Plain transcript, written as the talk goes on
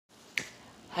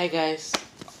Hi guys,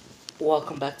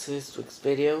 welcome back to this week's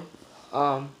video.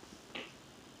 Um,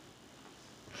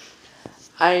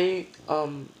 I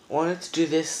wanted to do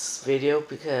this video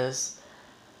because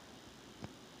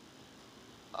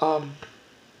um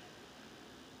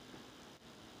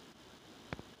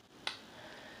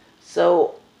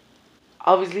so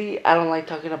obviously I don't like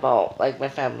talking about like my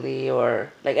family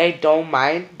or like I don't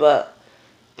mind, but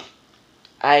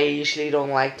I usually don't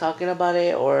like talking about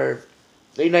it or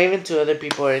even to other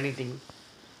people or anything.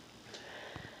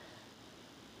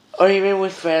 Or even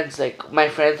with friends, like my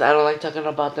friends, I don't like talking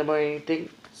about them or anything.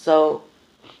 So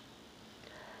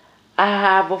I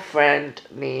have a friend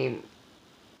named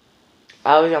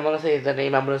I'm gonna say the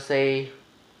name. I'm gonna say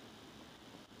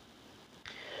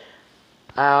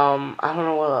I don't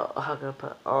know how can I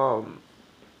put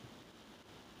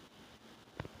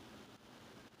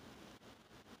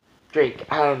Drake.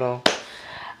 I don't know.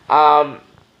 Um,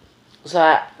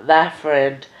 that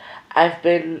friend, I've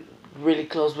been really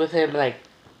close with him, like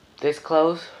this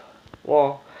close.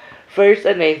 Well, first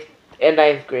and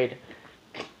ninth grade,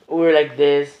 we were like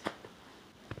this.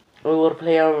 We would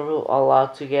play a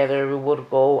lot together. We would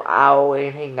go out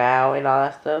and hang out and all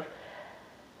that stuff.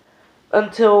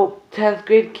 Until 10th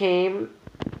grade came,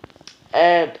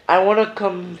 and I want to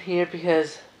come here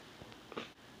because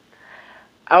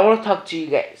I want to talk to you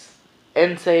guys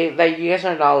and say that you guys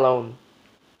are not alone.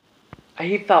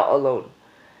 He felt alone.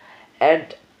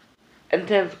 And in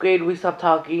 10th grade, we stopped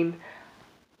talking.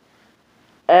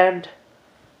 And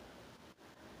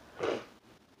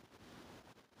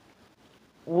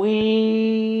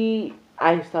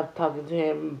I stopped talking to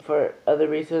him for other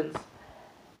reasons.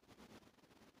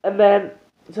 And then,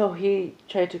 so he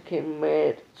tried to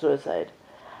commit suicide.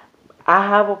 I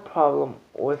have a problem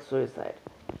with suicide.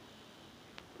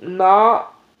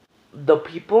 Not the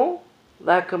people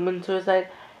that commit suicide,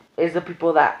 is the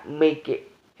people that make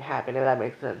it happen, if that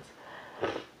makes sense.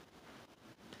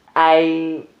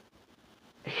 I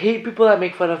hate people that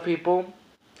make fun of people.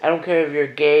 I don't care if you're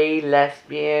gay,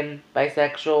 lesbian,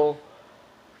 bisexual.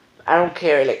 I don't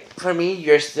care. Like, for me,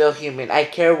 you're still human. I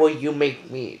care what you make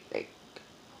me. Like,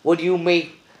 what do you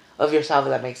make of yourself,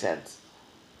 if that makes sense.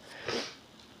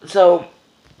 So,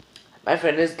 my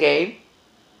friend is gay,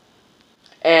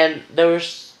 and there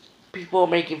was people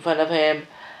making fun of him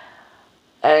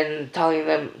and telling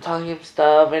him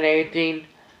stuff and everything.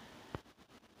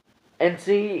 And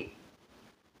see,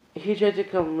 he tried to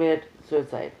commit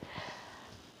suicide.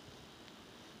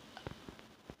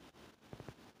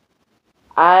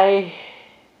 I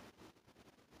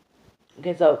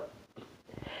Okay, so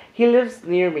he lives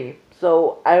near me,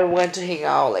 so I went to hang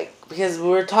out, like, because we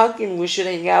were talking, we should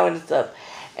hang out and stuff.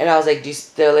 And I was like, "Do you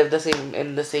still live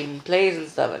in the same place and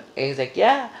stuff?" And he's like,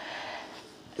 "Yeah."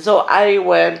 So I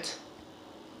went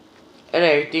and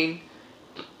everything,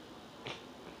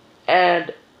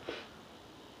 and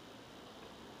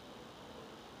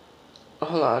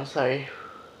hold on, sorry.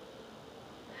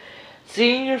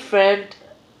 Seeing your friend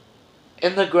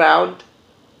in the ground,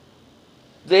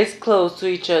 this close to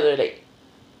each other, like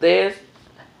this,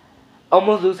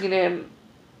 almost losing him.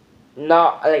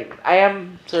 Not like I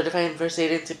am certified in first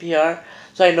aid and CPR,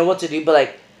 so I know what to do, but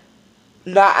like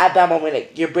not at that moment.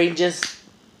 Like your brain just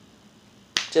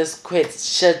quits,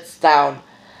 shuts down.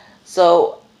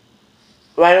 So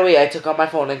right away I took out my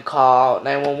phone and called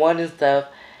 911 and stuff.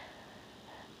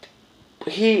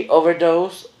 He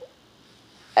overdosed,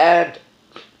 and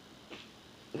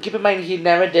keep in mind he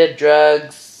never did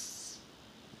drugs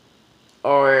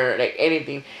or like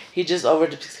anything. He just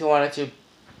overdosed because he wanted to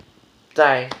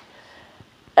die.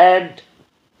 And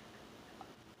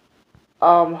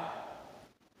um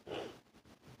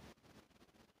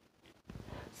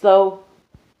so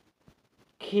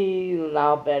he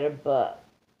now better, but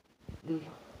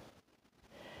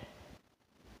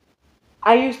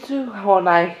I used to when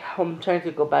I'm trying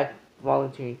to go back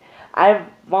volunteering. I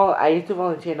used to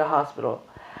volunteer in the hospital,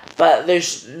 but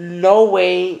there's no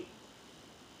way.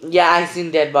 Yeah, I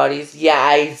seen dead bodies. Yeah,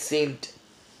 I seen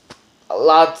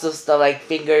lots of stuff like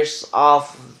fingers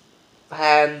off,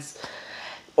 hands,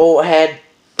 or head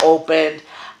opened.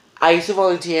 I used to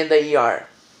volunteer in the ER,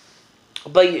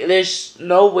 but there's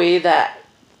no way that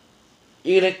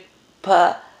you're gonna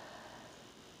put.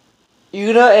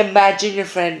 You gonna imagine your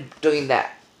friend doing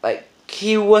that. Like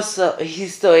he's still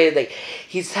is, like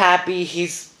he's happy,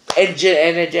 he's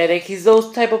energetic. He's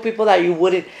those type of people that you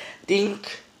wouldn't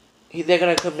think they're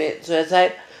gonna commit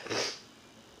suicide.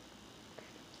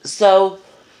 So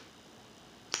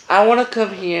I want to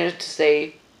come here to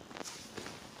say,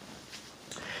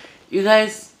 you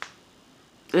guys,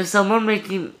 if someone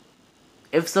making,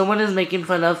 if someone is making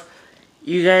fun of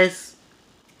you guys,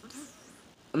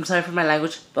 I'm sorry for my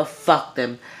language, but fuck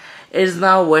them. It is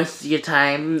not worth your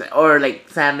time or like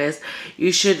sadness.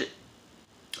 You should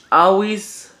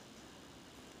always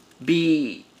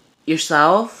be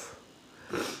yourself.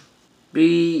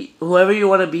 Be whoever you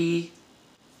want to be.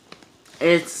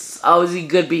 It's obviously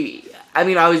good.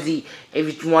 Obviously,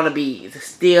 if you want to be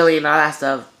stealing and all that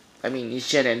stuff, I mean, you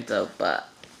shouldn't though. But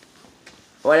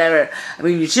whatever. I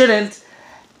mean, you shouldn't.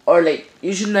 Or like,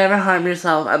 you should never harm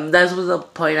yourself. That's what the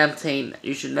point I'm saying.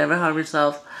 You should never harm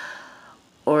yourself.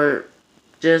 Or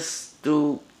just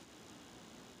do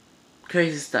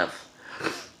crazy stuff.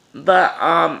 But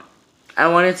I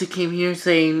wanted to come here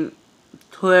saying,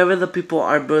 whoever the people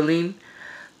are bullying,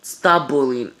 stop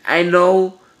bullying. I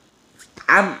know,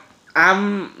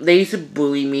 they used to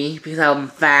bully me because I'm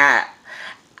fat.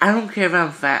 I don't care if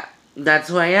I'm fat. That's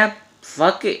who I am.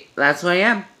 Fuck it. That's who I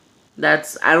am.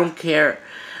 I don't care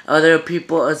other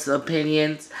people's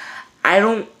opinions. I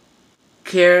don't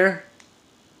care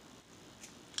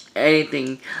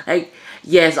anything. Like,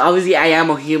 yes, obviously I am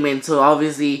a human, so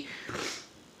obviously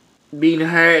being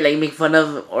hurt, like make fun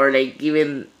of, or like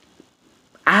even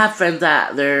I have friends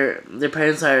that their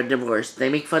parents are divorced. They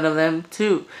make fun of them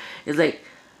too. It's like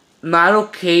not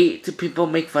okay to people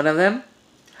make fun of them,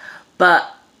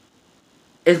 but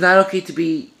it's not okay to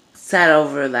be sad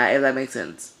over that, if that makes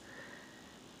sense.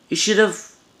 You should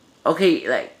have, okay,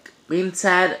 like being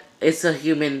sad is a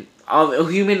human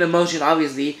emotion,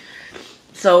 obviously.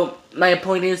 So my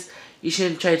point is, you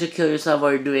shouldn't try to kill yourself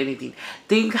or do anything.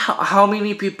 Think how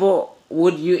many people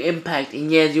would you impact,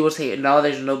 and yes, you will say, no,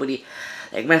 there's nobody.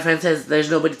 Like my friend says, there's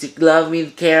nobody to love me,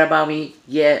 care about me.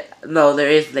 Yeah, no, there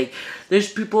is. Like, there's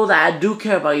people that do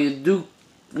care about you, do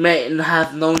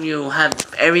have known you, have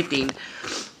everything.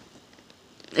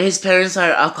 His parents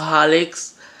are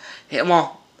alcoholics.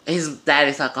 Well, his dad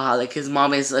is alcoholic. His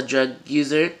mom is a drug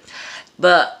user.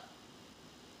 But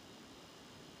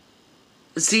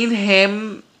seeing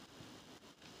him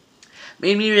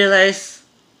made me realize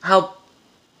how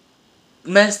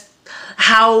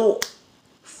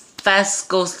fast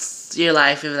goes your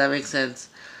life, if that makes sense.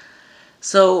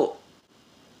 So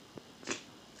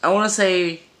I want to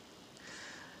say,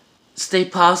 stay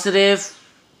positive.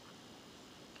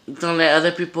 Don't let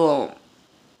other people.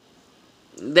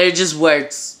 They're just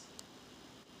words.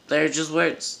 They're just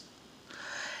words.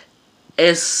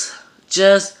 It's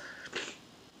just,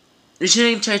 you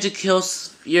shouldn't try to kill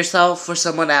yourself for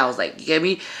someone else. Like, you get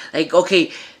me? Like,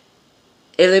 okay,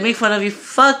 if they make fun of you,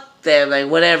 fuck them. Like,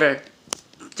 whatever.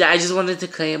 I just wanted to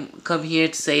come here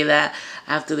to say that.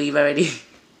 I have to leave already.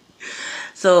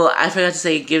 So, I forgot to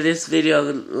say, give this video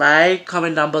a like,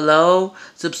 comment down below,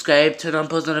 subscribe, turn on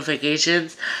post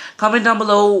notifications. Comment down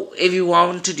below if you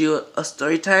want to do a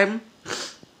story time.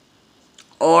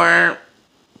 Or,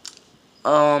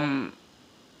 a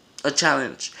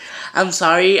challenge. I'm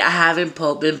sorry I haven't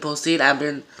been posting. I've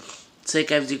been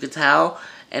sick, as you could tell.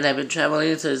 And I've been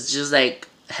traveling, so it's just like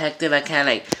hectic. I can't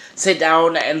like sit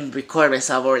down and record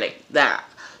myself or like that.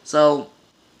 So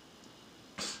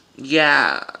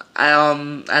yeah,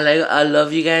 I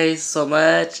love you guys so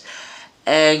much,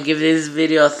 and give this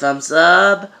video a thumbs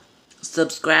up,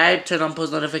 subscribe, turn on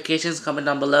post notifications, comment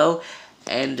down below,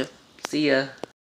 and see ya.